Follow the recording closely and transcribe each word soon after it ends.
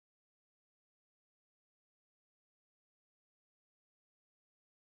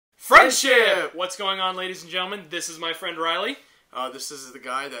Friendship! What's going on, ladies and gentlemen? This is my friend Riley. This is the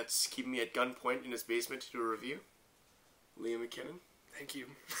guy that's keeping me at gunpoint in his basement to do a review. McKinnon. Thank you.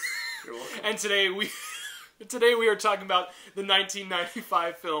 You're welcome. And today we are talking about the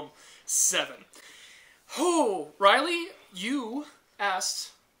 1995 film Se7en. Oh, Riley, you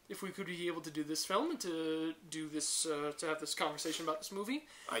asked if we could be able to do this film and to do this to have this conversation about this movie.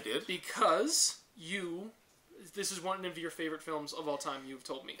 I did. Because this is one of your favorite films of all time, you've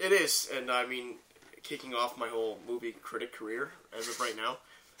told me. It is, and I mean, kicking off my whole movie critic career as of right now.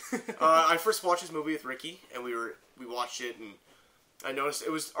 I first watched this movie with Ricky, and we watched it, and I noticed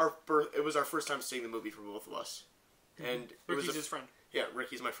it was our first time seeing the movie for both of us. And Ricky's his friend. Yeah,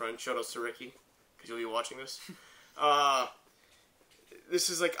 Ricky's my friend. Shout outs to Ricky, because you'll be watching this.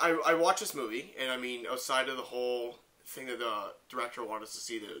 This is like, I watched this movie, and I mean, outside of the whole thing that the director wanted us to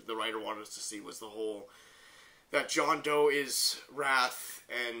see, the writer wanted us to see, was the whole that John Doe is wrath,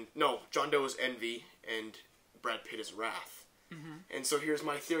 and no, John Doe is envy, and Brad Pitt is wrath. Mm-hmm. And so here's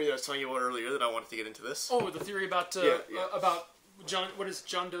my theory that I was telling you about earlier that I wanted to get into this. Oh, the theory about John. What is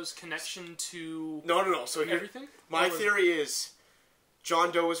John Doe's connection to? No. So here, everything. My theory is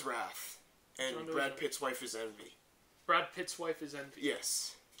John Doe is wrath, and Brad Pitt's wife is envy. Brad Pitt's wife is envy.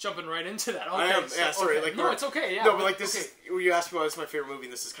 Yes. Jumping right into that. Okay, I am. Yeah, sorry. Okay. Like, no, it's okay. Yeah. No, but like this is you asked me why it's my favorite movie,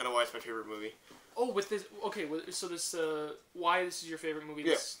 and this is kind of why it's my favorite movie. Oh, with this, okay. So this, why this is your favorite movie?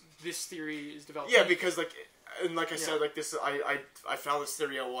 Yeah. This theory is developed. Yeah, because like I said, like this, I found this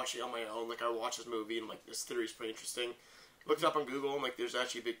theory out watching it on my own. Like I watched this movie, and like this theory is pretty interesting. Looked it up on Google, and like there's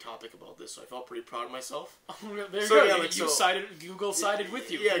actually a big topic about this, so I felt pretty proud of myself. Oh, there you go. Yeah, like, Google sided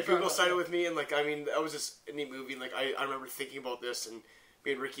with you. Yeah, Google sided with me, and like I mean, that was just a neat movie. And like I remember thinking about this, and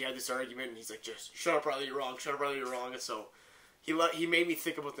me and Ricky had this argument, and he's like, "Just shut up, Riley, you're wrong. Shut up, Riley, you're wrong." And so he made me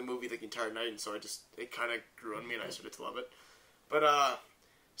think about the movie like the entire night, and so it kind of grew on me, and I started to love it. But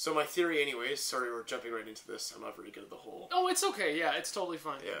so my theory, anyways. Sorry, we're jumping right into this. I'm not very good at the whole. Oh, it's okay. Yeah, it's totally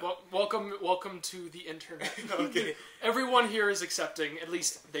fine. Yeah. Welcome to the internet. Okay. Everyone here is accepting. At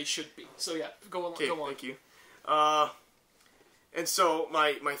least they should be. So yeah, go on. Okay, go on. Thank you. And so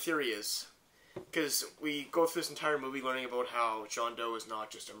my theory is, because we go through this entire movie learning about how John Doe is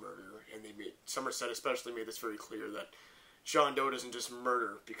not just a murderer, and Somerset especially made this very clear that John Doe doesn't just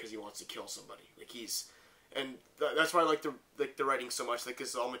murder because he wants to kill somebody. Like and that's why I like the writing so much. Like this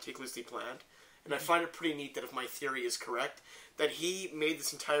is all meticulously planned, and I find it pretty neat that if my theory is correct, that he made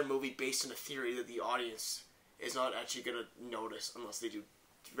this entire movie based on a theory that the audience is not actually going to notice unless they do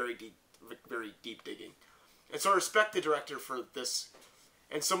very deep digging. And so I respect the director for this.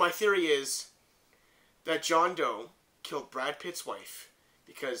 And so my theory is that John Doe killed Brad Pitt's wife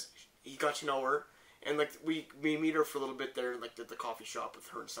because he got to know her, and like we meet her for a little bit there, like at the coffee shop with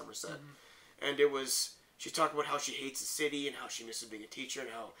her in Somerset, and she's talking about how she hates the city and how she misses being a teacher and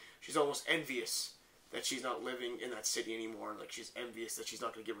how she's almost envious that she's not living in that city anymore. Like she's envious that she's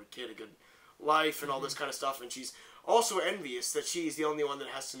not going to give her kid a good life and all this kind of stuff, and she's also envious that she's the only one that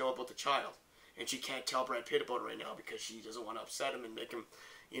has to know about the child, and she can't tell Brad Pitt about it right now because she doesn't want to upset him and make him,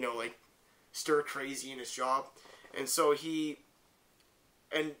 like stir crazy in his job. And so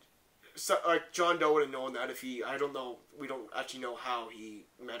like John Doe would have known that if we don't actually know how he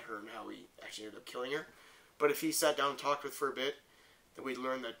met her and how he actually ended up killing her. But if he sat down and talked with her for a bit, then we'd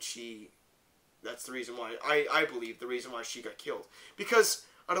learn that that's the reason why, I believe, the reason why she got killed. Because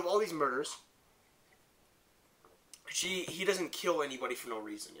out of all these murders, he doesn't kill anybody for no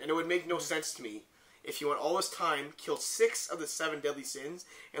reason. And it would make no sense to me if he went all this time, killed 6 of the 7 deadly sins,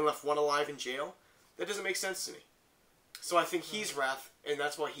 and left 1 alive in jail. That doesn't make sense to me. So I think he's wrath, and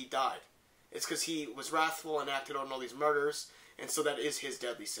that's why he died. It's because he was wrathful and acted on all these murders, and so that is his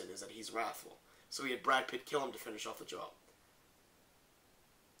deadly sin, is that he's wrathful. So he had Brad Pitt kill him to finish off the job.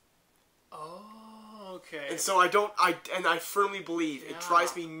 Oh, okay. And so I firmly believe, it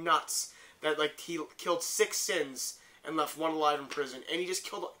drives me nuts that like he killed 6 sins and left 1 alive in prison, and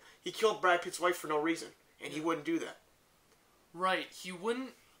he killed Brad Pitt's wife for no reason, and he wouldn't do that. Right, he wouldn't.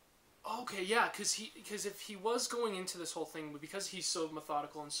 Okay, yeah, because if he was going into this whole thing, because he's so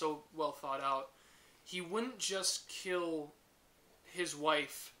methodical and so well thought out, he wouldn't just kill his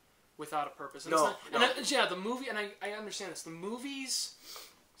wife without a purpose. And the movie, and I understand this. The movie's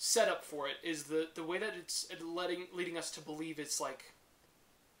setup for it is the way that it's leading us to believe it's like,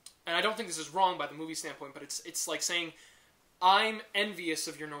 and I don't think this is wrong by the movie standpoint, but it's like saying, I'm envious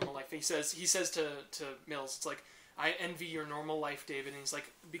of your normal life. He says to Mills, it's like, I envy your normal life, David. And he's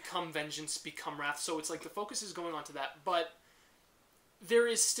like, become vengeance, become wrath. So it's like the focus is going on to that. But there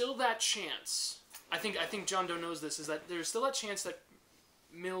is still that chance. I think John Doe knows this, is that there's still that chance that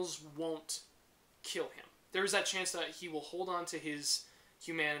Mills won't kill him. There is that chance that he will hold on to his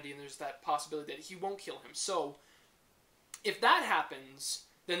humanity, and there's that possibility that he won't kill him. So, if that happens,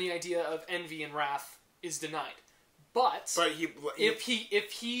 then the idea of envy and wrath is denied. But if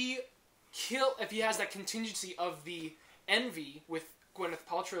he has that contingency of the envy with Gwyneth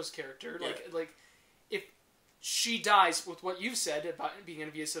Paltrow's character, like if she dies with what you've said about being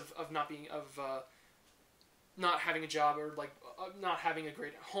envious of not having a job, or not having a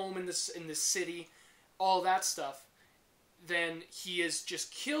great home in this city, all that stuff, then he has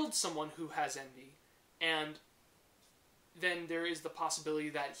just killed someone who has envy, and then there is the possibility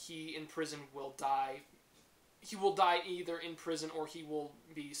that he in prison will die. He will die either in prison, or he will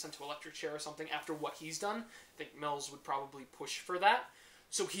be sent to an electric chair or something after what he's done. I think Mills would probably push for that.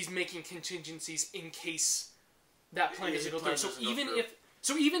 So he's making contingencies in case that plan doesn't go through. So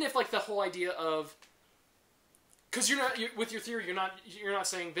even if like the whole idea of, because with your theory, you're not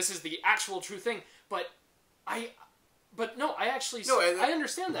saying this is the actual true thing, but I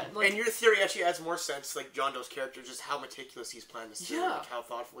understand that. And your theory actually adds more sense, like John Doe's character, just how meticulous he's planned this thing, like how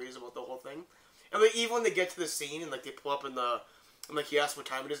thoughtful he is about the whole thing. And like, even when they get to the scene and like they pull up and like he asks what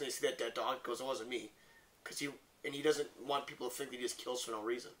time it is and they see that dead dog, goes, "It wasn't me," because he doesn't want people to think that he just kills for no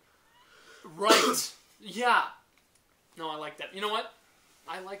reason. Right. Yeah. No, I like that. You know what?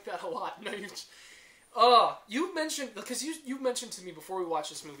 I like that a lot. No, you mentioned, because you mentioned to me before we watched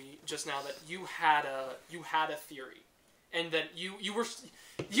this movie just now that you had a theory, and that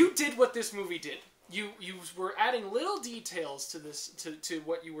you did what this movie did. You were adding little details to this to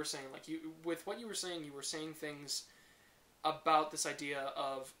what you were saying. Like with what you were saying things about this idea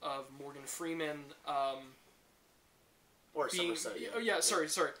of Morgan Freeman or Somerset.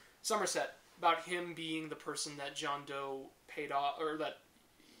 Somerset, about him being the person that John Doe paid off, or that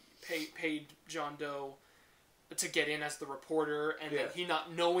paid John Doe to get in as the reporter, and then he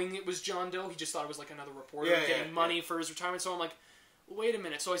not knowing it was John Doe, he just thought it was like another reporter getting money for his retirement. So I'm like, wait a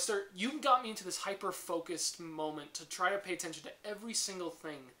minute. So you got me into this hyper-focused moment to try to pay attention to every single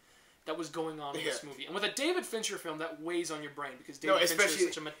thing that was going on in this movie. And with a David Fincher film, that weighs on your brain, because David Fincher is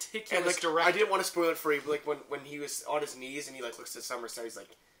such a meticulous director. I didn't want to spoil it for you, but like when he was on his knees and he like looks at Somerset, he's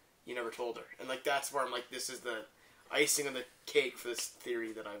like, "You never told her." And like that's where I'm like, this is the icing on the cake for this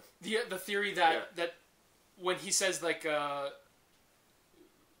theory that I've... The theory that when he says, like, so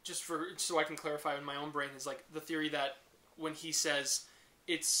I can clarify in my own brain, is like the theory that when he says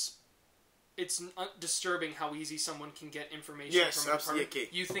it's disturbing how easy someone can get information from an apartment.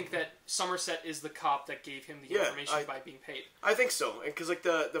 You think that Somerset is the cop that gave him the information by being paid? I think so, because like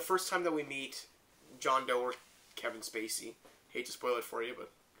the first time that we meet John Doe or Kevin Spacey, hate to spoil it for you,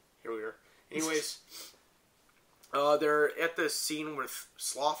 but here we are. Anyways, they're at the scene with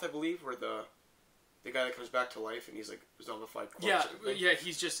Sloth, I believe, where the guy that comes back to life and he's like zombified corpse.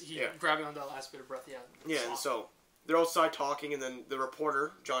 He's grabbing on that last bit of breath. And so they're outside talking, and then the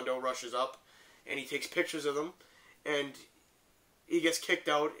reporter, John Doe, rushes up, and he takes pictures of them, and he gets kicked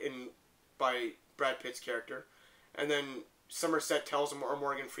out by Brad Pitt's character, and then Somerset tells him, or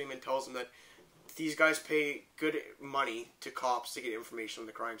Morgan Freeman tells him, that these guys pay good money to cops to get information on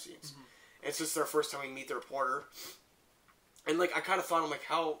the crime scenes. Mm-hmm. And so it's their first time we meet the reporter, and like I kind of thought, I'm like,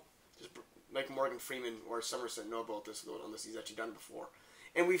 how does like Morgan Freeman or Somerset know about this unless he's actually done it before?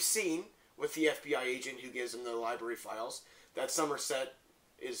 And we've seen with the FBI agent who gives him the library files that Somerset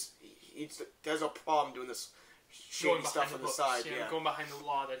he has no problem doing this shady stuff on the side. Going behind the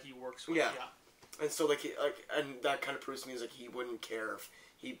law that he works with. And so and that kind of proves to me is like he wouldn't care if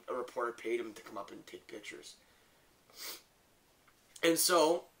a reporter paid him to come up and take pictures. And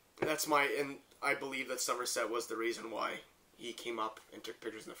so and I believe that Somerset was the reason why he came up and took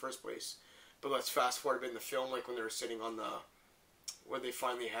pictures in the first place. But let's fast forward a bit in the film, like when they were sitting on where they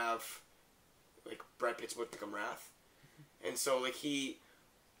finally have like Brad Pitt's with become Wrath. And so like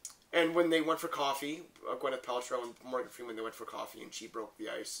and when they went for coffee, Gwyneth Paltrow and Morgan Freeman, they went for coffee, and she broke the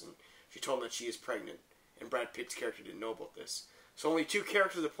ice, and she told him that she is pregnant, and Brad Pitt's character didn't know about this. So only two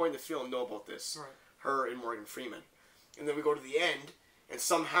characters at the point in the film know about this, right. Her and Morgan Freeman. And then we go to the end, and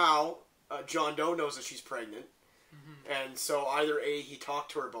somehow John Doe knows that she's pregnant, and so either A, he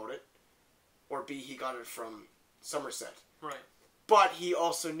talked to her about it, or B, he got it from Somerset. Right. But he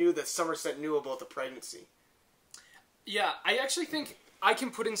also knew that Somerset knew about the pregnancy. Yeah, I actually think I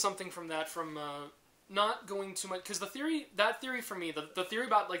can put in something from that, from not going too much, because that theory for me, the theory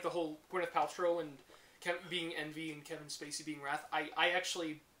about like the whole Gwyneth Paltrow and being envy and Kevin Spacey being wrath, I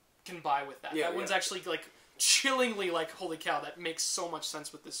actually can buy with that. One's actually like chillingly like, holy cow, that makes so much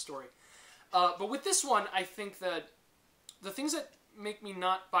sense with this story. But with this one, I think that the things that make me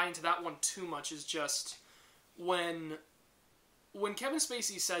not buy into that one too much is just when Kevin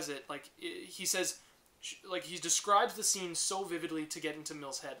Spacey says it, like he says, like he describes the scene so vividly to get into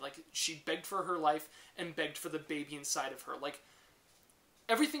Mill's head. Like she begged for her life and begged for the baby inside of her. Like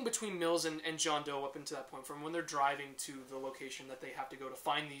everything between Mills and John Doe up until that point, from when they're driving to the location that they have to go to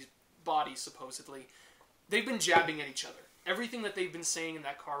find these bodies, supposedly, they've been jabbing at each other. Everything that they've been saying in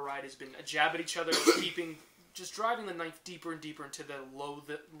that car ride has been a jab at each other, just driving the knife deeper and deeper into the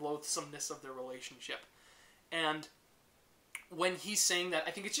loathsomeness of their relationship. And when he's saying that,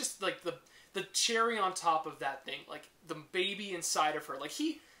 I think it's just like the cherry on top of that thing, like the baby inside of her. Like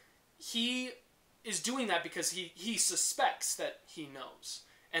he is doing that because he suspects that he knows.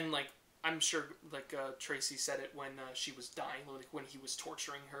 And like I'm sure like Tracy said it when she was dying, like when he was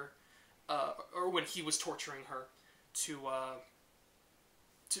torturing her, or when he was torturing her to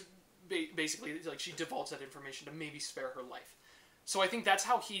basically, like, she divulged that information to maybe spare her life. So I think that's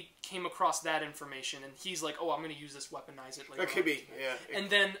how he came across that information, and he's like, oh, I'm going to use this, weaponize it. Later that could be, yeah. And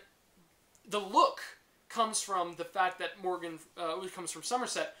then the look comes from the fact that Morgan, comes from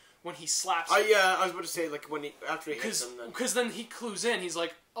Somerset when he slaps him. Yeah, I was about to say, like, after he hits him. Because then he clues in, he's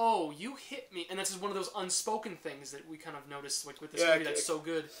like, oh, you hit me. And that's just one of those unspoken things that we kind of noticed, like, with this movie that's so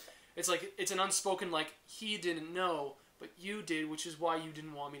good. It's like, it's an unspoken, like, he didn't know, but you did, which is why you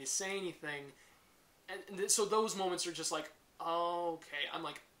didn't want me to say anything. And so those moments are just like, oh, okay. I'm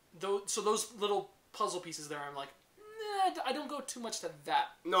like, so those little puzzle pieces there, I'm like, nah, I don't go too much to that.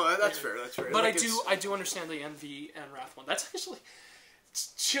 No, that's fair, that's fair. But like I do understand the envy and wrath one. That's actually,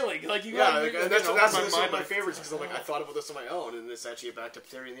 it's chilling. Like, you that's one of my favorites, because like, I thought about this on my own, and it's actually a backed up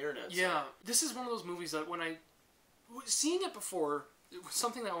theory on the internet. So. Yeah. This is one of those movies that when seeing it before, it was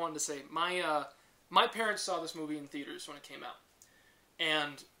something that I wanted to say. My parents saw this movie in theaters when it came out.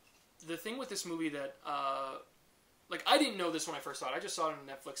 And the thing with this movie that, like, I didn't know this when I first saw it. I just saw it on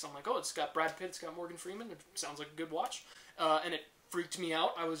Netflix. I'm like, oh, it's got Brad Pitt, it's got Morgan Freeman. It sounds like a good watch. And it freaked me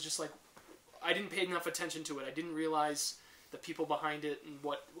out. I was just like, I didn't pay enough attention to it. I didn't realize the people behind it and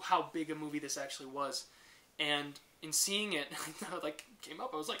how big a movie this actually was. And in seeing it, like, came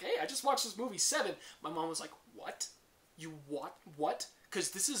up, I was like, hey, I just watched this movie, Se7en. My mom was like, what? You what? What?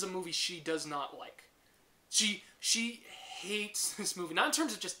 Because this is a movie she does not like. She hates this movie. Not in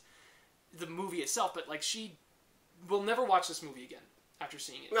terms of just the movie itself, but like she will never watch this movie again after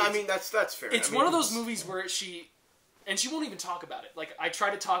seeing it. No, I mean that's fair. It's one of those movies where she won't even talk about it. Like I try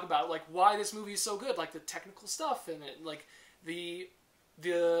to talk about like why this movie is so good, like the technical stuff in it, like the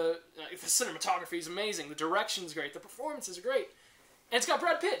cinematography is amazing, the direction's great, the performances are great. And it's got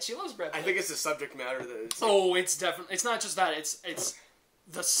Brad Pitt. She loves Brad Pitt. I think it's the subject matter that it's... Oh, it's definitely... It's not just that. It's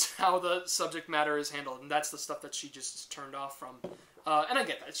how the subject matter is handled. And that's the stuff that she just turned off from. And I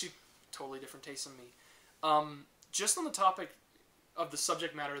get that. She totally different taste than me. Just on the topic of the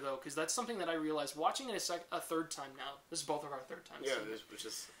subject matter, though, because that's something that I realized watching it a third time now. This is both of our third times. Yeah, which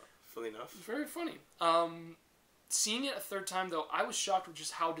is funny enough. Very funny. Seeing it a third time, though, I was shocked with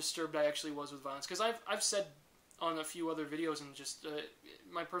just how disturbed I actually was with violence. Because I've said on a few other videos and just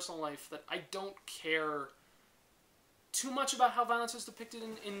my personal life that I don't care too much about how violence is depicted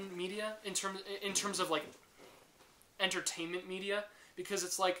in media in terms of like entertainment media, because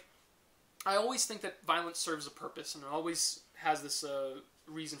it's like I always think that violence serves a purpose and it always has this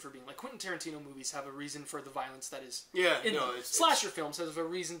reason for being. Like Quentin Tarantino movies have a reason for the violence that is in them. Slasher films have a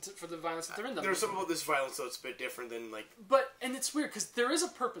reason for the violence that they're in them. There's something about this violence that's a bit different than like... And it's weird because there is a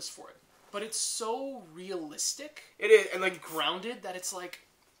purpose for it. But it's so realistic. It is, and like grounded that it's like,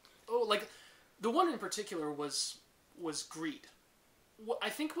 oh, like the one in particular was Greed.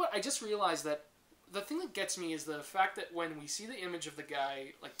 I just realized that the thing that gets me is the fact that when we see the image of the guy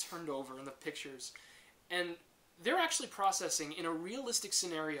like turned over in the pictures, and they're actually processing in a realistic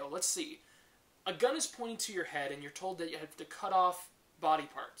scenario. Let's see, a gun is pointing to your head, and you're told that you have to cut off body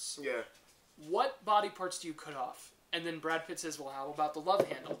parts. Yeah. What body parts do you cut off? And then Brad Pitt says, well, how about the love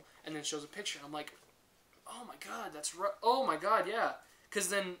handle? And then shows a picture. And I'm like, oh my god, that's right. Oh my god, yeah. Because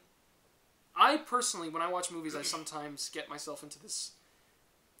then, I personally, when I watch movies, I sometimes get myself into this...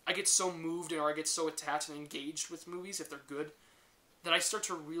 I get so moved, or I get so attached and engaged with movies, if they're good, that I start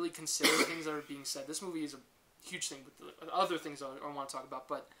to really consider things that are being said. This movie is a huge thing with the other things I want to talk about,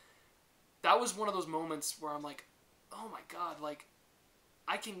 but that was one of those moments where I'm like, oh my god, like,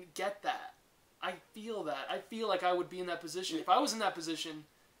 I can get that. I feel that. I feel like I would be in that position. If I was in that position,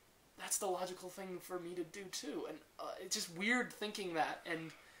 that's the logical thing for me to do too. And it's just weird thinking that.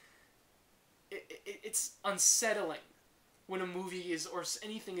 And it's unsettling when a movie is, or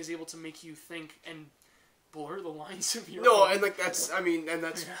anything is able to make you think and blur the lines of your own. And like that's, I mean,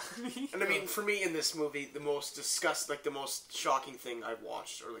 for me in this movie, the most the most shocking thing I've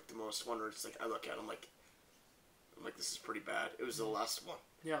watched, or like the most one where it's like, I look at it, I'm like, this is pretty bad. It was the last one.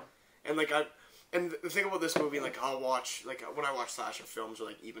 Yeah. And like And the thing about this movie, like, I'll watch, like, when I watch slasher films, or,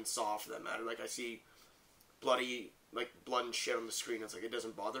 like, even Saw for that matter, like, I see bloody, like, blood and shit on the screen, it's like, it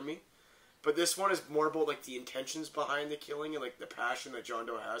doesn't bother me. But this one is more about, like, the intentions behind the killing and, like, the passion that John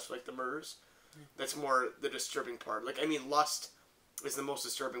Doe has for, like, the murders. That's more the disturbing part. Like, I mean, lust is the most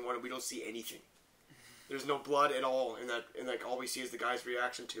disturbing one, and we don't see anything. There's no blood at all in that, and, like, all we see is the guy's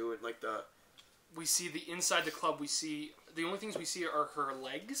reaction to it, like, the... We see inside the club, we see... The only things we see are her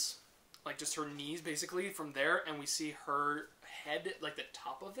legs, like, just her knees, basically, from there, and we see her head, like, the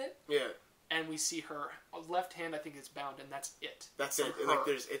top of it. Yeah. And we see her left hand, I think, is bound, and that's it. That's it. And, like,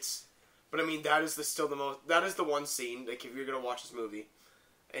 it's... But, I mean, that is still the most... That is the one scene, like, if you're going to watch this movie,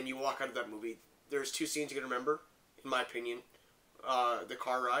 and you walk out of that movie, there's two scenes you're going to remember, in my opinion. The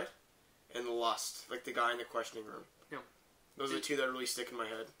car ride, and the lust. Like, the guy in the questioning room. Yeah. Those are the two that really stick in my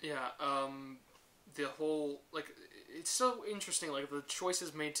head. Yeah, the whole... Like, it's so interesting, like, the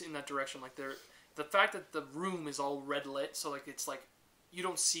choices made in that direction. Like, the fact that the room is all red lit, so, like, it's, like, you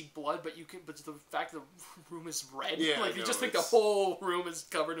don't see blood, but you can... But the fact that the room is red, yeah, like, you just think the whole room is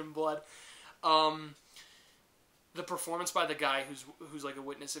covered in blood. The performance by the guy who's like a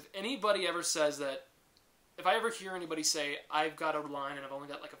witness. If anybody ever says that, if I ever hear anybody say, I've got a line and I've only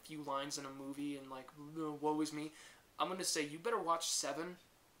got like a few lines in a movie and like, woe is me, I'm going to say, you better watch Seven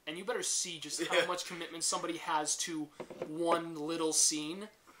and you better see just how much commitment somebody has to one little scene.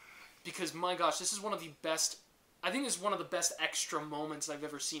 Because my gosh, this is one of the best, I think this is one of the best extra moments I've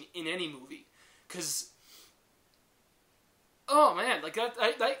ever seen in any movie. Because... Oh man, like that!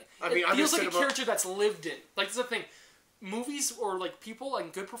 It feels like a character that's lived in. Like that's the thing, movies or like people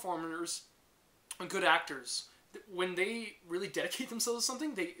and good performers and good actors, when they really dedicate themselves to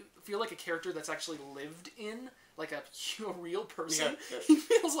something, they feel like a character that's actually lived in, like a real person. Yeah. He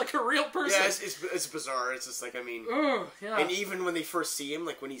feels like a real person. Yeah, it's bizarre. It's just like, I mean, yeah. And even when they first see him,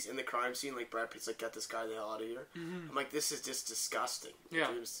 like when he's in the crime scene, like Brad Pitt's like, get this guy the hell out of here. Mm-hmm. I'm like, this is just disgusting. Yeah.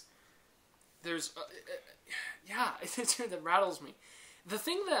 There's, yeah, that rattles me. The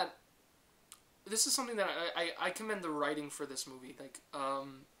thing that, this is something that I commend the writing for this movie. Like, I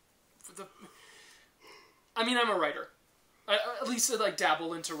mean, I'm a writer. At least I like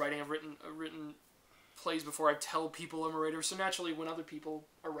dabble into writing. I've written plays before. I tell people I'm a writer. So naturally, when other people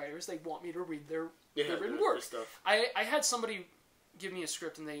are writers, they want me to read their written work. Stuff. I had somebody give me a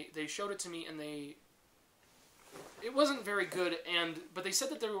script and they showed it to me and it wasn't very good, but they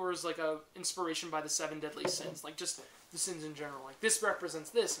said that there was like a inspiration by the 7 deadly sins, like just the sins in general. Like this represents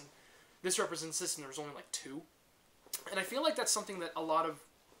this, and this represents this, and there's only like 2. And I feel like that's something that a lot of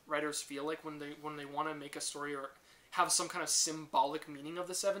writers feel like when they want to make a story or have some kind of symbolic meaning of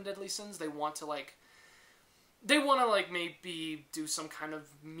the 7 deadly sins. They want to maybe do some kind of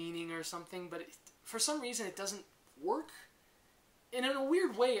meaning or something, but for some reason it doesn't work. And in a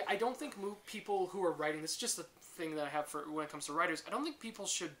weird way, I don't think people who are writing, this is just a thing that I have for when it comes to writers, I don't think people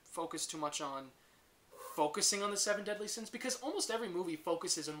should focus too much on focusing on the 7 deadly sins, because almost every movie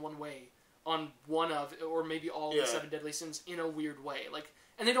focuses in one way on one of, or maybe all of the 7 deadly sins in a weird way. Like,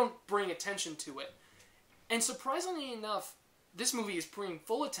 and they don't bring attention to it. And surprisingly enough, this movie is bringing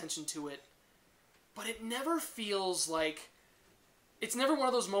full attention to it, but it never feels like, it's never one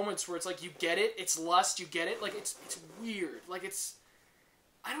of those moments where it's like, you get it, it's lust, you get it, like, it's weird. Like, it's,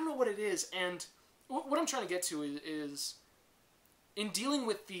 I don't know what it is, and what I'm trying to get to is in dealing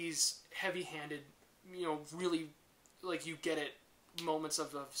with these heavy-handed, really, like, you get it, moments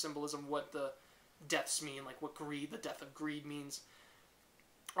of symbolism, what the deaths mean, like what the death of greed means.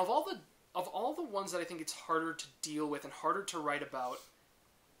 Of all the ones that I think it's harder to deal with and harder to write about,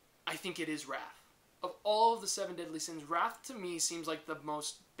 I think it is wrath. Of all of the 7 deadly sins, wrath to me seems like the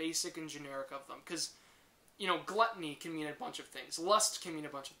most basic and generic of them, because gluttony can mean a bunch of things. Lust can mean a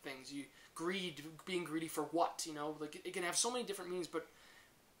bunch of things. Greed, being greedy for what? Like it can have so many different meanings, but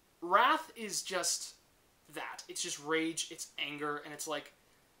wrath is just that. It's just rage, it's anger, and it's like,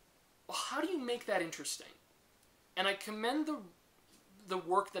 well, how do you make that interesting? And I commend the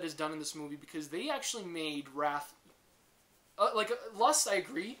work that is done in this movie, because they actually made wrath, lust, I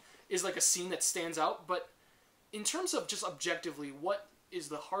agree, is like a scene that stands out, but in terms of just objectively, what is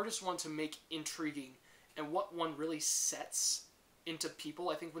the hardest one to make intriguing, and what one really sets into people,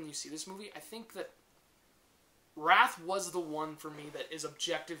 I think when you see this movie, I think that wrath was the one for me that is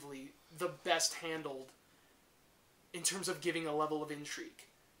objectively the best handled in terms of giving a level of intrigue.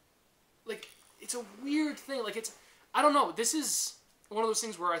 Like, it's a weird thing. Like, I don't know. This is one of those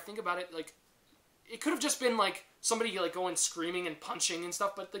things where I think about it, like, it could have just been, like, somebody, like, going screaming and punching and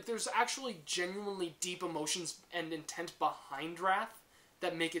stuff, but, like, there's actually genuinely deep emotions and intent behind wrath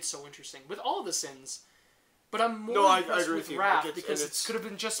that make it so interesting. With all of the sins, But I'm more I impressed agree with with you. Wrath Like, because it could have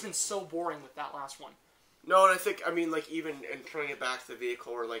been just been so boring with that last one. No, and I think, I mean, like, even in turning it back to the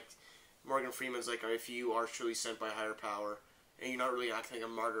vehicle where, like, Morgan Freeman's like, if you are truly sent by a higher power, and you're not really acting like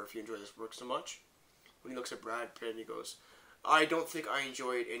a martyr if you enjoy this work so much, when he looks at Brad Pitt and he goes, I don't think I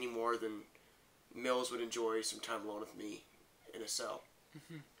enjoy it any more than Mills would enjoy some time alone with me in a cell.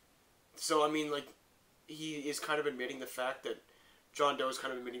 Mm-hmm. So, I mean, like, he is kind of admitting the fact that John Doe is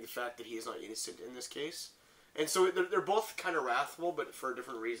kind of admitting the fact that he is not innocent in this case. And so they're both kind of wrathful, but for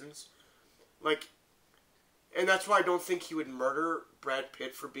different reasons. Like, and that's why I don't think he would murder Brad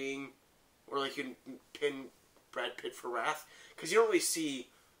Pitt for being, or like he'd pin Brad Pitt for wrath, because you don't really see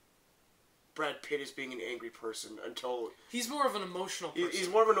Brad Pitt as being an angry person until he's more of an emotional person. He's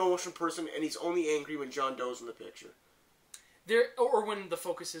more of an emotional person, and he's only angry when John Doe's in the picture. Or when the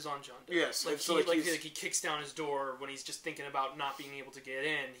focus is on John Doe. Yes, like, so he kicks down his door when he's just thinking about not being able to get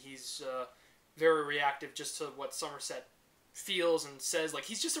in. He's very reactive just to what Somerset feels and says. Like,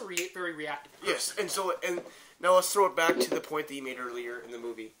 he's just a very reactive person. Yes, and now let's throw it back to the point that you made earlier in the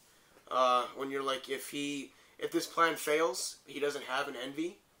movie, when you're like, if this plan fails, he doesn't have an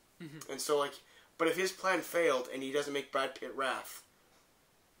envy, mm-hmm. and so like, but if his plan failed and he doesn't make Brad Pitt wrath,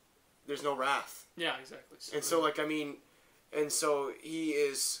 there's no wrath. Yeah, exactly. So like, I mean, and so he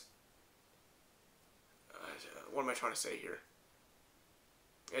is. What am I trying to say here?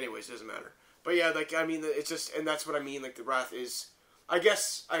 Anyways, it doesn't matter. But yeah, like, I mean, it's just, and that's what I mean, like, the wrath is, I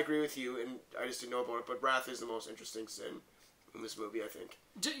guess I agree with you, and I just didn't know about it, but wrath is the most interesting sin in this movie, I think.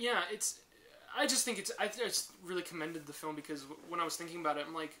 Yeah, I just really commended the film, because when I was thinking about it,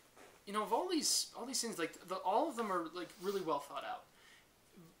 I'm like, you know, of all these scenes, like, all of them are, like, really well thought out.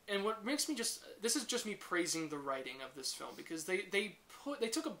 And what makes me this is just me praising the writing of this film, because they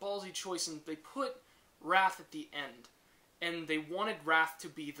took a ballsy choice, and they put wrath at the end. And they wanted wrath to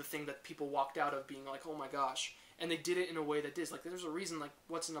be the thing that people walked out of being like, oh my gosh. And they did it in a way that is. Like, there's a reason, like,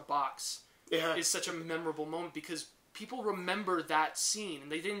 What's in a Box is such a memorable moment, because people remember that scene.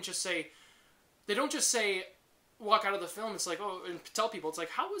 And they don't just say, walk out of the film, it's like, oh, and tell people, it's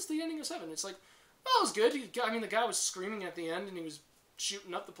like, how was the ending of Seven? It's like, oh, it was good. The guy was screaming at the end, and he was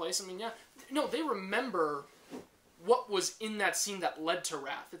shooting up the place. I mean, yeah. No, they remember what was in that scene that led to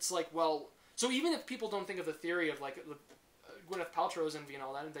wrath. It's like, well, so even if people don't think of the theory of, like, the Gwyneth Paltrow's envy and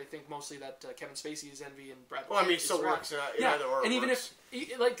all that, and they think mostly that Kevin Spacey's envy and Brad Pitt. Well, I mean, it still works. Either or. And even if,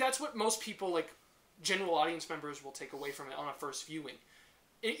 like, that's what most people, like, general audience members will take away from it on a first viewing.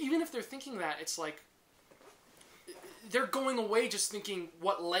 Even if they're thinking that, it's like, they're going away just thinking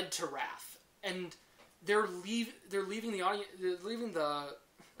what led to wrath. And they're leaving the audience,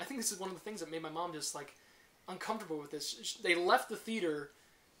 I think this is one of the things that made my mom just, like, uncomfortable with this. They left the theater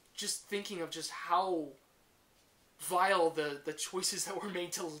just thinking of just how vile the choices that were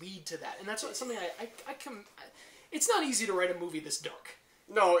made to lead to that. And that's something I can... It's not easy to write a movie this dark.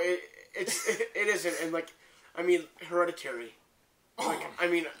 No, it isn't. And, like, I mean, Hereditary. Like, I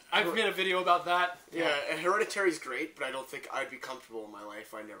mean... I've made a video about that. Yeah, and Hereditary's great, but I don't think I'd be comfortable in my life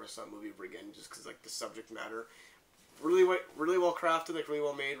if I never saw a movie ever again, just because, like, the subject matter... Really well crafted, like, really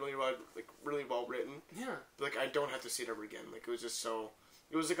well made, really well written. Yeah. But, like, I don't have to see it ever again. Like, it was just so...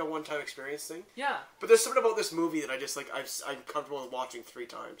 It was like a one-time experience thing. Yeah. But there's something about this movie that I just, like, I'm comfortable with watching 3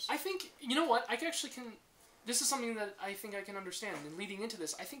 times. I think, you know what, this is something that I think I can understand. And leading into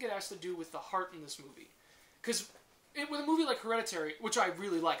this, I think it has to do with the heart in this movie. Because with a movie like Hereditary, which I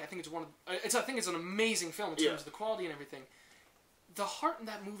really like, I think it's an amazing film in terms of the quality and everything. The heart in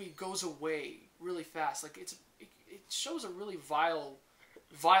that movie goes away really fast. Like, it shows a really vile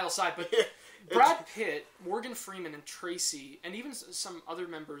side, but... Brad Pitt, Morgan Freeman, and Tracy, and even some other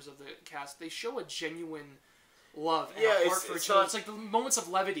members of the cast, they show a genuine love and a heart for each other. It's like the moments of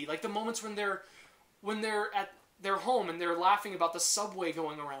levity, like the moments when they're at their home and they're laughing about the subway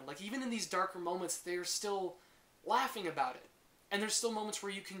going around. Like, even in these darker moments, they're still laughing about it. And there's still moments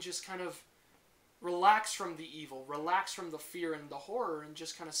where you can just kind of relax from the evil, relax from the fear and the horror, and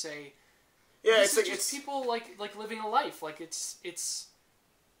just kind of say, "Yeah, it's just people like living a life. Like, it's."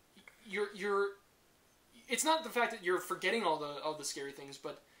 It's not the fact that you're forgetting all the scary things,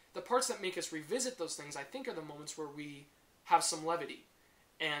 but the parts that make us revisit those things, I think, are the moments where we have some levity.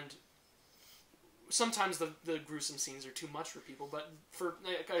 And sometimes the gruesome scenes are too much for people, but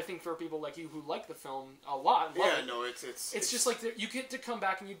I think for people like you who like the film a lot, it's just like you get to come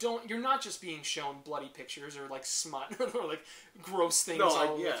back and you're not just being shown bloody pictures or like smut or like gross things.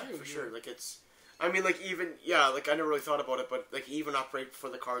 For sure. Like, it's, I mean, like, even, like, I never really thought about it, but, like, even up right before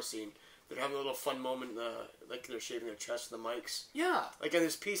the car scene, they're having a little fun moment, like, they're shaving their chest with the mics. Yeah. Like, and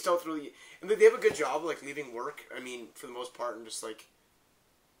it's pieced out through and they have a good job of, like, leaving work, I mean, for the most part, and just, like,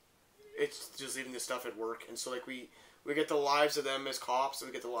 it's just leaving this stuff at work, and so like we get the lives of them as cops, and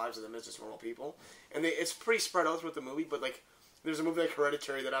we get the lives of them as just normal people, and it's pretty spread out throughout the movie. But like, there's a movie like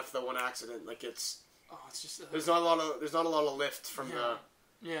Hereditary that after the one accident, like it's just there's not a lot of lift from the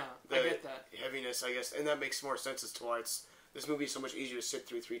I get that heaviness, I guess, and that makes more sense as to why this movie is so much easier to sit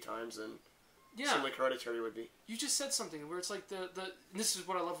through 3 times than something like Hereditary would be. You just said something where it's like and this is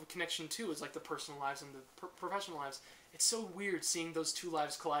what I love with Connection 2 is like the personal lives and the professional lives. It's so weird seeing those two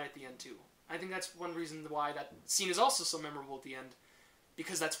lives collide at the end too. I think that's one reason why that scene is also so memorable at the end,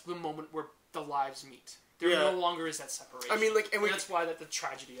 because that's the moment where the lives meet. There no longer is that separation. I mean, like, and that's why the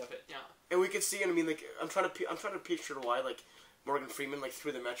tragedy of it. Yeah. And we can see, and I mean, like, I'm trying to picture why, like, Morgan Freeman, like,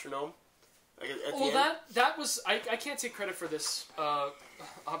 threw the metronome. Like, at the end. that was I can't take credit for this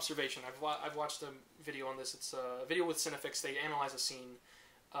observation. I've watched a video on this. It's a video with Cinefix. They analyze a scene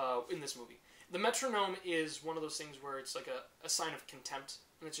in this movie. The metronome is one of those things where it's like a sign of contempt,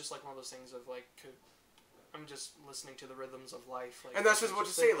 and it's just like one of those things of like, I'm just listening to the rhythms of life. Like, and that's just what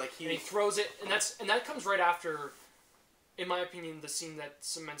you say. Like he throws it, and that comes right after, in my opinion, the scene that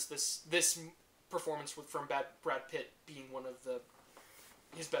cements this performance from Brad Pitt being one of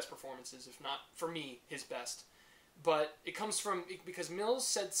his best performances, if not for me his best. But it comes because Mills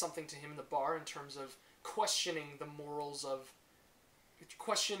said something to him in the bar in terms of questioning the morals of.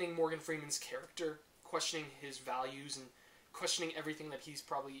 Questioning Morgan Freeman's character, questioning his values, and questioning everything that he's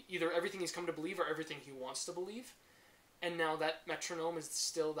probably either everything he's come to believe or everything he wants to believe. And now that metronome is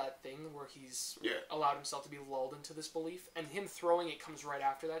still that thing where he's allowed himself to be lulled into this belief, and him throwing it comes right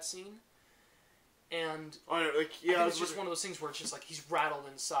after that scene. And I think it's just one of those things where it's just like he's rattled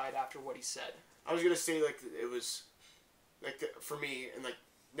inside after what he said. I was gonna say like it was like for me, and like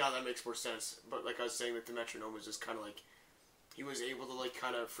now that makes more sense. But like I was saying, like the metronome was just kind of like. He was able to like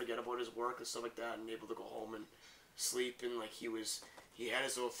kind of forget about his work and stuff like that, and able to go home and sleep. And like he had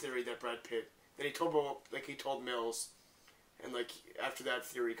his little theory that Brad Pitt that he told Mills, and like after that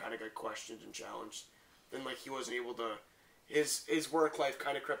theory kind of got questioned and challenged. Then like he wasn't able to his work life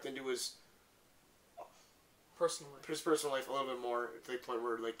kind of crept into his personal life a little bit more to the point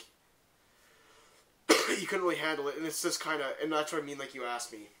where like he couldn't really handle it. And it's just kind of, and that's what I mean. Like you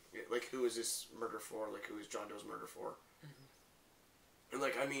asked me, like who is this murder for? Like who is John Doe's murder for? And,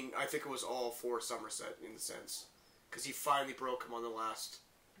 like, I mean, I think it was all for Somerset, in the sense. Because he finally broke him on the last...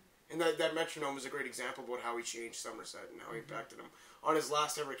 And that metronome is a great example about how he changed Somerset and how he impacted him on his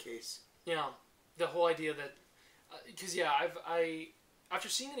last ever case. Yeah. The whole idea that... Because, after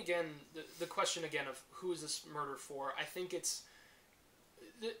seeing it again, the question again of who is this murder for, I think it's...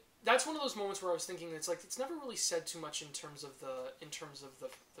 That's one of those moments where I was thinking, it's like, it's never really said too much in terms of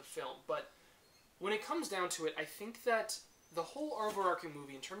the film. But when it comes down to it, I think that... The whole overarching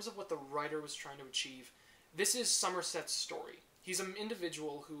movie, in terms of what the writer was trying to achieve, this is Somerset's story. He's an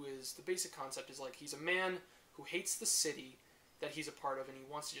individual who is, the basic concept is like, he's a man who hates the city that he's a part of, and he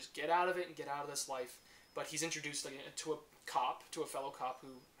wants to just get out of it and get out of this life, but he's introduced to a fellow cop who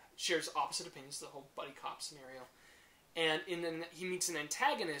shares opposite opinions, the whole buddy cop scenario. And then he meets an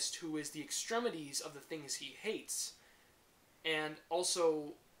antagonist who is the extremities of the things he hates, and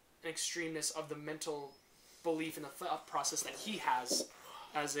also an extremeness of the mental belief in the thought process that he has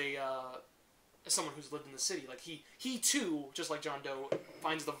as as someone who's lived in the city. Like he too, just like John Doe,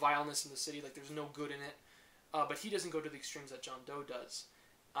 finds the vileness in the city. Like there's no good in it, but he doesn't go to the extremes that John Doe does.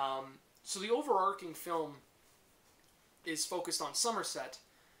 So the overarching film is focused on Somerset,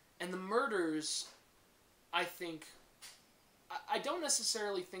 and the murders. I think I don't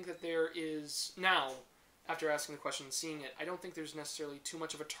necessarily think that there is now. After asking the question and seeing it, I don't think there's necessarily too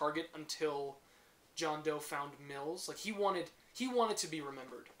much of a target until John Doe found Mills. Like he wanted to be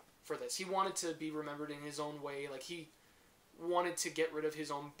remembered for this. He wanted to be remembered in his own way. Like he wanted to get rid of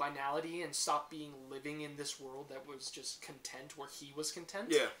his own banality and stop living in this world that was just content, where he was content.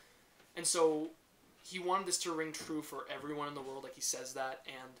 Yeah. And so he wanted this to ring true for everyone in the world. Like he says that,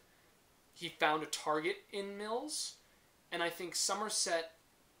 and he found a target in Mills. And I think Somerset,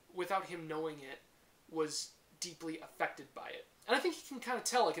 without him knowing it, was deeply affected by it. And I think he can kind of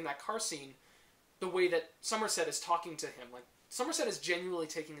tell, like in that car scene, the way that Somerset is talking to him. Like, Somerset is genuinely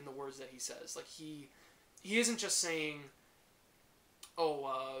taking in the words that he says. Like, he isn't just saying,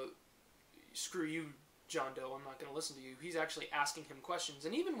 screw you, John Doe, I'm not going to listen to you. He's actually asking him questions.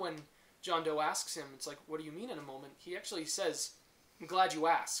 And even when John Doe asks him, it's like, what do you mean in a moment? He actually says, I'm glad you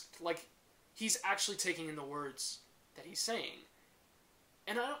asked. Like, he's actually taking in the words that he's saying.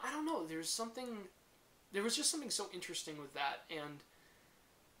 And I don't know, there was just something so interesting with that, and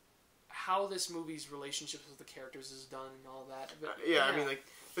how this movie's relationships with the characters is done and all that. But, I mean, like,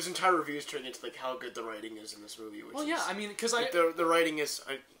 this entire review is turning into, like, how good the writing is in this movie. Which is, I mean, because like, the writing is...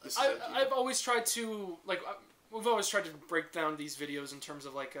 I've always tried to, like... We've always tried to break down these videos in terms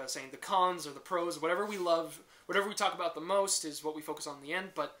of, like, saying the cons or the pros, whatever we love, whatever we talk about the most is what we focus on in the end,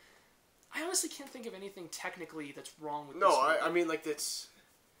 but I honestly can't think of anything technically that's wrong with this movie. No, I mean, like, it's...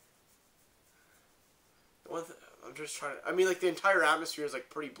 I'm just trying to... I mean, like, the entire atmosphere is, like,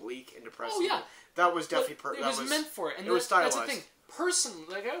 pretty bleak and depressing. Oh, yeah. That was definitely... It was meant for it. And it was stylized. That's the thing. Personally,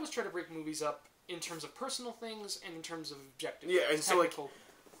 like, I always try to break movies up in terms of personal things and in terms of objective Yeah, and so, like... things.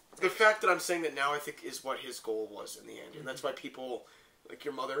 The fact that I'm saying that now, I think, is what his goal was in the end. And that's why people, like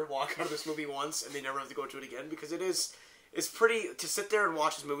your mother, walk out of this movie once and they never have to go to it again. Because it's pretty... To sit there and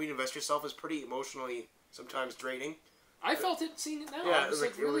watch this movie and invest yourself is pretty emotionally, sometimes, draining. I felt it seeing it now. Yeah, I was,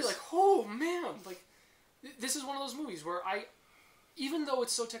 like, really like, oh, man. Like, this is one of those movies where even though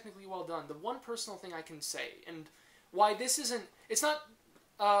it's so technically well done, the one personal thing I can say, and why this isn't... It's not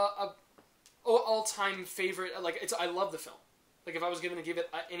a all-time favorite... Like, I love the film. Like, if I was going to give it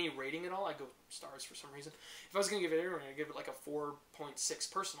any rating at all, I'd go stars for some reason. If I was going to give it any rating, I'd give it like a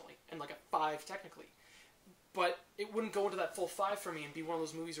 4.6 personally, and like a 5 technically. But it wouldn't go into that full 5 for me and be one of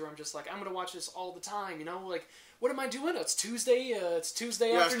those movies where I'm just like, I'm going to watch this all the time, you know? Like, what am I doing? It's Tuesday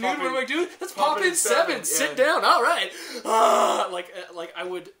afternoon. What am I doing? Let's pop in Se7en. Yeah. Sit down. All right.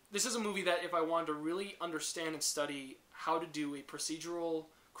 This is a movie that if I wanted to really understand and study how to do a procedural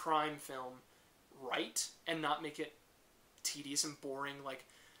crime film right and not make it tedious and boring, like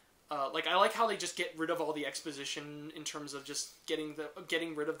I like how they just get rid of all the exposition in terms of just getting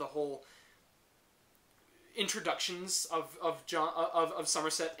rid of the whole introductions of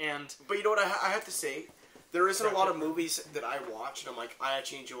Somerset and... But you know what I have to say? There isn't a lot of movies that I watch and I'm like, I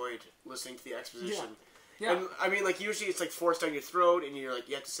actually enjoyed listening to the exposition. Yeah. And I mean, like, usually it's like forced down your throat and you're like,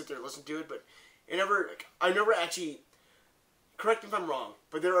 you have to sit there and listen to it, but I never actually, correct me if I'm wrong,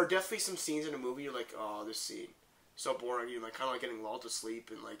 but there are definitely some scenes in a movie you're like, oh, this scene, so boring, you're like, kind of like getting lulled to sleep,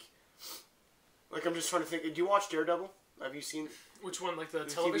 and like I'm just trying to think, do you watch Daredevil? Have you seen... Which one, like the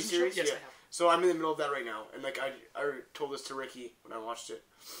TV television series? show? Yes, yeah. I have. So I'm in the middle of that right now, and like I told this to Ricky when I watched it.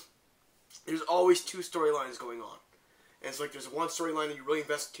 There's always 2 storylines going on, and it's like there's one storyline that you really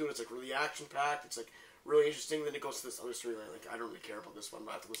invest into, and it's like really action packed. It's like really interesting. Then it goes to this other storyline. Like, I don't really care about this one,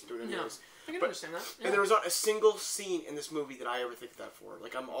 but I have to listen to it anyways. I can understand that. Yeah. And there was not a single scene in this movie that I ever think of that for.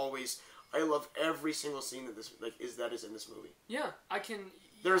 Like, I love every single scene that is in this movie. Yeah, I can.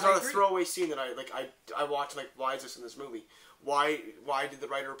 There's not a throwaway scene that I watch, like, why is this in this movie? Why did the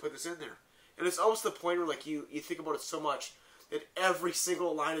writer put this in there? And it's almost the point where, like, you think about it so much that every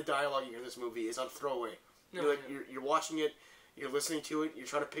single line of dialogue you hear in this movie is on throwaway. No, you're watching it, you're listening to it, you're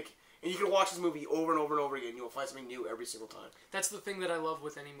trying to pick... And you can watch this movie over and over and over again. You'll find something new every single time. That's the thing that I love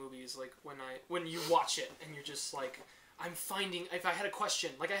with any movie is, like, when you watch it and you're just like, I'm finding... If I had a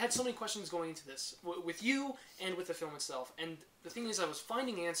question... Like, I had so many questions going into this. With you and with the film itself. And the thing is, I was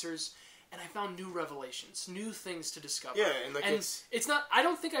finding answers... And I found new revelations, new things to discover. Yeah, and like it's not. I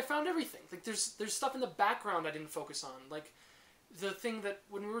don't think I found everything. Like there's stuff in the background I didn't focus on. Like the thing that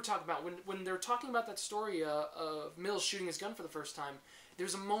when we were talking about when they're talking about that story of Mills shooting his gun for the first time,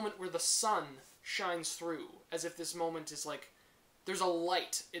 there's a moment where the sun shines through, as if this moment is like there's a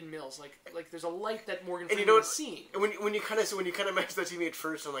light in Mills, like there's a light that Morgan Freeman is seeing. And when you kind of mentioned that to me at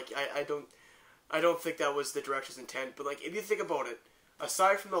first, I'm like I don't think that was the director's intent. But like if you think about it.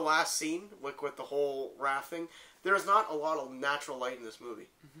 Aside from the last scene, like with the whole raft thing, there is not a lot of natural light in this movie.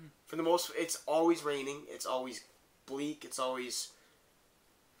 Mm-hmm. For the most, it's always raining. It's always bleak. It's always...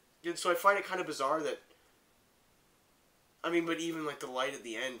 So I find it kind of bizarre that... I mean, but even like the light at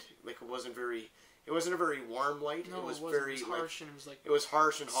the end, like it wasn't a very warm light. No, it was very... It was harsh, like, and it was like... It was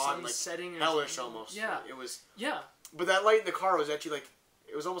harsh and hot, and like setting hellish almost. Yeah. It was... Yeah. But that light in the car was actually like...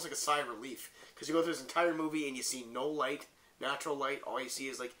 It was almost like a sigh of relief. Because you go through this entire movie and you see no light... Natural light, all you see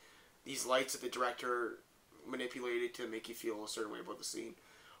is like these lights that the director manipulated to make you feel a certain way about the scene.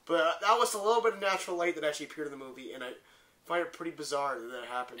 But that was a little bit of natural light that actually appeared in the movie, and I find it pretty bizarre that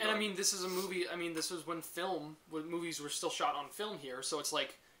happened. And I mean, this is a movie. I mean, this was when movies were still shot on film here, so it's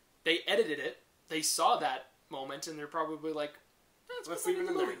like they edited it, they saw that moment, and they're probably like, let's leave it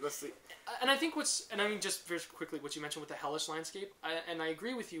in there. Let's leave. And I think just very quickly, what you mentioned with the hellish landscape, and I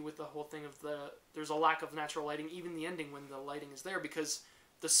agree with you with the whole thing of there's a lack of natural lighting, even the ending when the lighting is there, because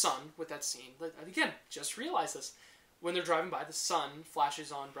the sun, with that scene, again, just realize this, when they're driving by, the sun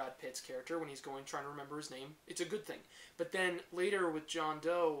flashes on Brad Pitt's character when he's trying to remember his name. It's a good thing. But then later with John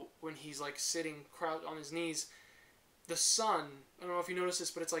Doe, when he's like sitting crouched on his knees, the sun, I don't know if you noticed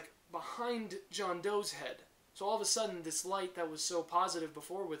this, but it's like behind John Doe's head. So all of a sudden, this light that was so positive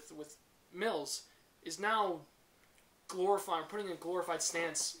before with Mills is now putting a glorified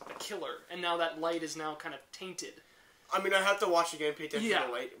stance the killer, and now that light is now kind of tainted. I mean, I have to watch again, pay attention to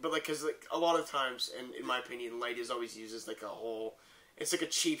the light, but like, because like a lot of times, and in my opinion, light is always used as like a whole. It's like a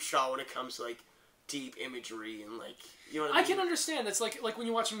cheap shot when it comes to like deep imagery and like, you know what I mean? I can understand. It's like when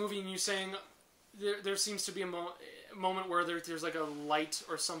you watch a movie and you're saying there seems to be a moment where there's like a light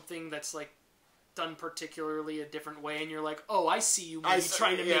or something that's like done particularly a different way, and you're like, oh, I see you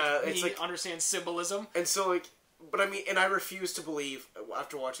trying to make me like, understand symbolism. And so like, but I mean, and I refuse to believe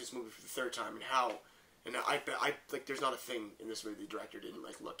after watching this movie for the third time and how. And I like, there's not a thing in this movie the director didn't,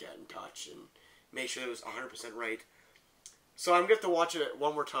 like, look at and touch and make sure it was 100% right. So I'm going to have to watch it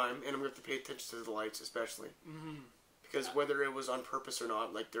one more time, and I'm going to have to pay attention to the lights, especially. Mm-hmm. Because whether it was on purpose or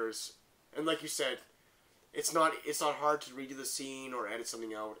not, like, there's... And like you said, it's not hard to redo the scene or edit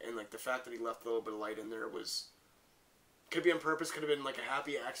something out, and, like, the fact that he left a little bit of light in there was... Could be on purpose, could have been, like, a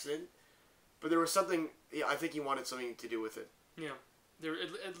happy accident. But there was something... Yeah, I think he wanted something to do with it. Yeah.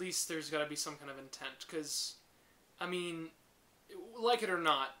 At least there's got to be some kind of intent, because, I mean, like it or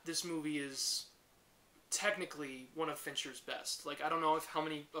not, this movie is technically one of Fincher's best. Like, I don't know how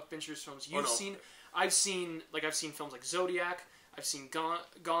many of Fincher's films you've seen. I've seen films like Zodiac, I've seen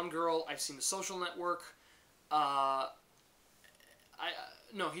Gone Girl, I've seen The Social Network. No,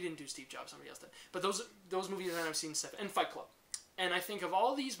 he didn't do Steve Jobs, somebody else did. But those movies, and I've seen Se7en and Fight Club. And I think of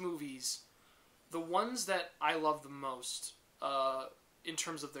all these movies, the ones that I love the most, in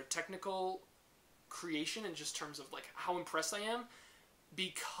terms of their technical creation and just terms of like how impressed I am,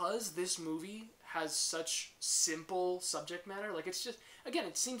 because this movie has such simple subject matter. Like, it's just, again,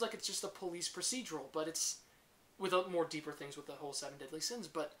 it seems like it's just a police procedural, but it's with more deeper things with the whole Seven Deadly Sins.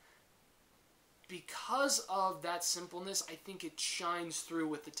 But because of that simpleness, I think it shines through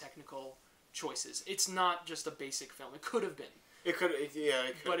with the technical choices. It's not just a basic film. It could have been. It could.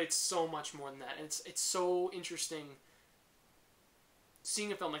 But it's so much more than that. And it's so interesting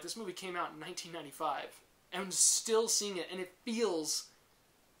seeing a film like this. Movie came out in 1995, and still seeing it, and it feels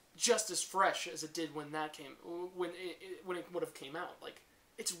just as fresh as it did when it would have came out. Like,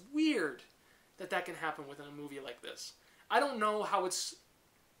 it's weird that can happen within a movie like this. I don't know how it's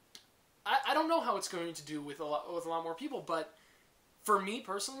going to do with a lot more people, but for me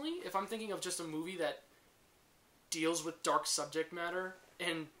personally, if I'm thinking of just a movie that deals with dark subject matter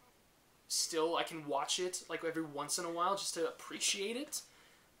and still I can watch it like every once in a while just to appreciate it,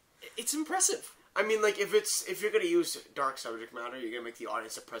 it's impressive. I mean, like, if you're gonna use dark subject matter, you're gonna make the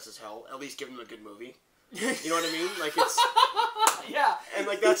audience depressed as hell. At least give them a good movie. You know what I mean? Like, it's yeah. And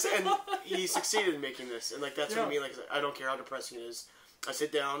like and he succeeded in making this, and like that's what I mean. Like, I don't care how depressing it is. I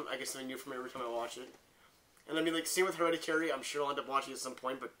sit down, I get something new from it every time I watch it. And I mean, like, same with Hereditary. I'm sure I'll end up watching it at some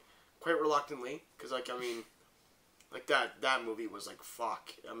point, but quite reluctantly, because like, I mean, like that movie was like,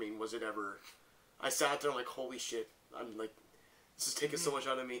 fuck. I mean, was it ever? I sat there and like, holy shit. I'm like, this is taking so much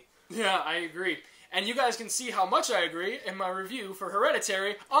out of me. Yeah, I agree. And you guys can see how much I agree in my review for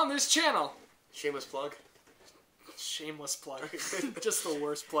Hereditary on this channel. Shameless plug. Shameless plug. Just the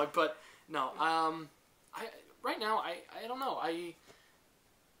worst plug. But no, right now I don't know.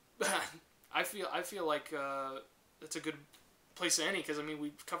 I feel like it's a good place to end, because I mean,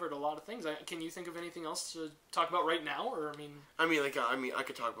 we've covered a lot of things. Can you think of anything else to talk about right now, or I mean, I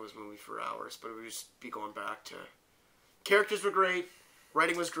could talk about this movie for hours, but it would just be going back to characters were great,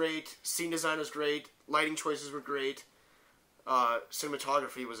 writing was great, scene design was great, lighting choices were great,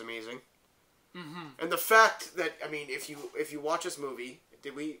 cinematography was amazing, and the fact that, I mean, if you watch this movie,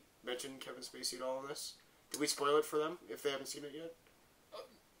 did we mention Kevin Spacey at all in this? Did we spoil it for them if they haven't seen it yet?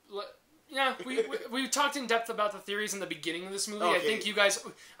 Yeah, we talked in depth about the theories in the beginning of this movie. Okay. I think you guys...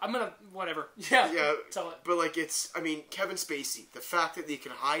 I'm gonna... Whatever. Yeah, tell it. But, like, I mean, Kevin Spacey, the fact that they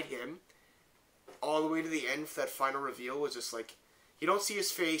can hide him all the way to the end for that final reveal was just, like... You don't see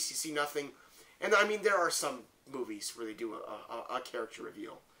his face, you see nothing. And, I mean, there are some movies where they do a character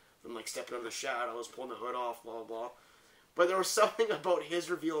reveal. Them, like, stepping under the shadows, pulling the hood off, blah, blah, blah. But there was something about his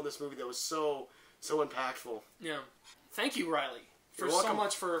reveal in this movie that was so impactful. Yeah. Thank you, Riley. So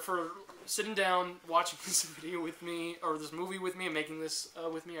much for sitting down, watching this video with me, or this movie with me, and making this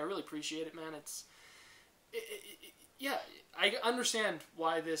with me. I really appreciate it, man. Yeah, I understand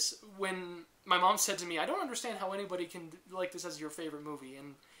why this, when my mom said to me, I don't understand how anybody can like this as your favorite movie,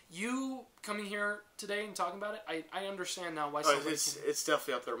 and you coming here today and talking about it, I understand now why somebody it's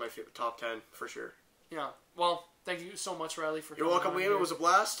definitely up there in my top 10, for sure. Yeah, well, thank you so much, Riley, for You're welcome, Liam. It was a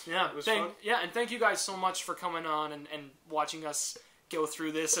blast. Yeah, it was fun. Yeah, and thank you guys so much for coming on and watching us go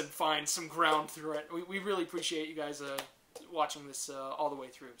through this and find some ground through it. We really appreciate you guys watching this all the way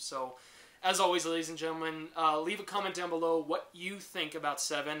through. So, As always, ladies and gentlemen, leave a comment down below what you think about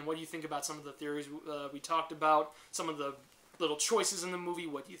Se7en. What do you think about some of the theories we talked about? Some of the little choices in the movie.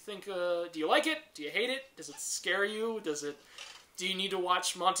 What do you think? Do you like it? Do you hate it? Does it scare you? Do you need to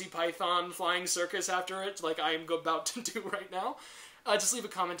watch Monty Python Flying Circus after it, like I am about to do right now? Just leave a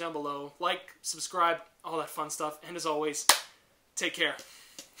comment down below. Like, subscribe, all that fun stuff. And as always, take care.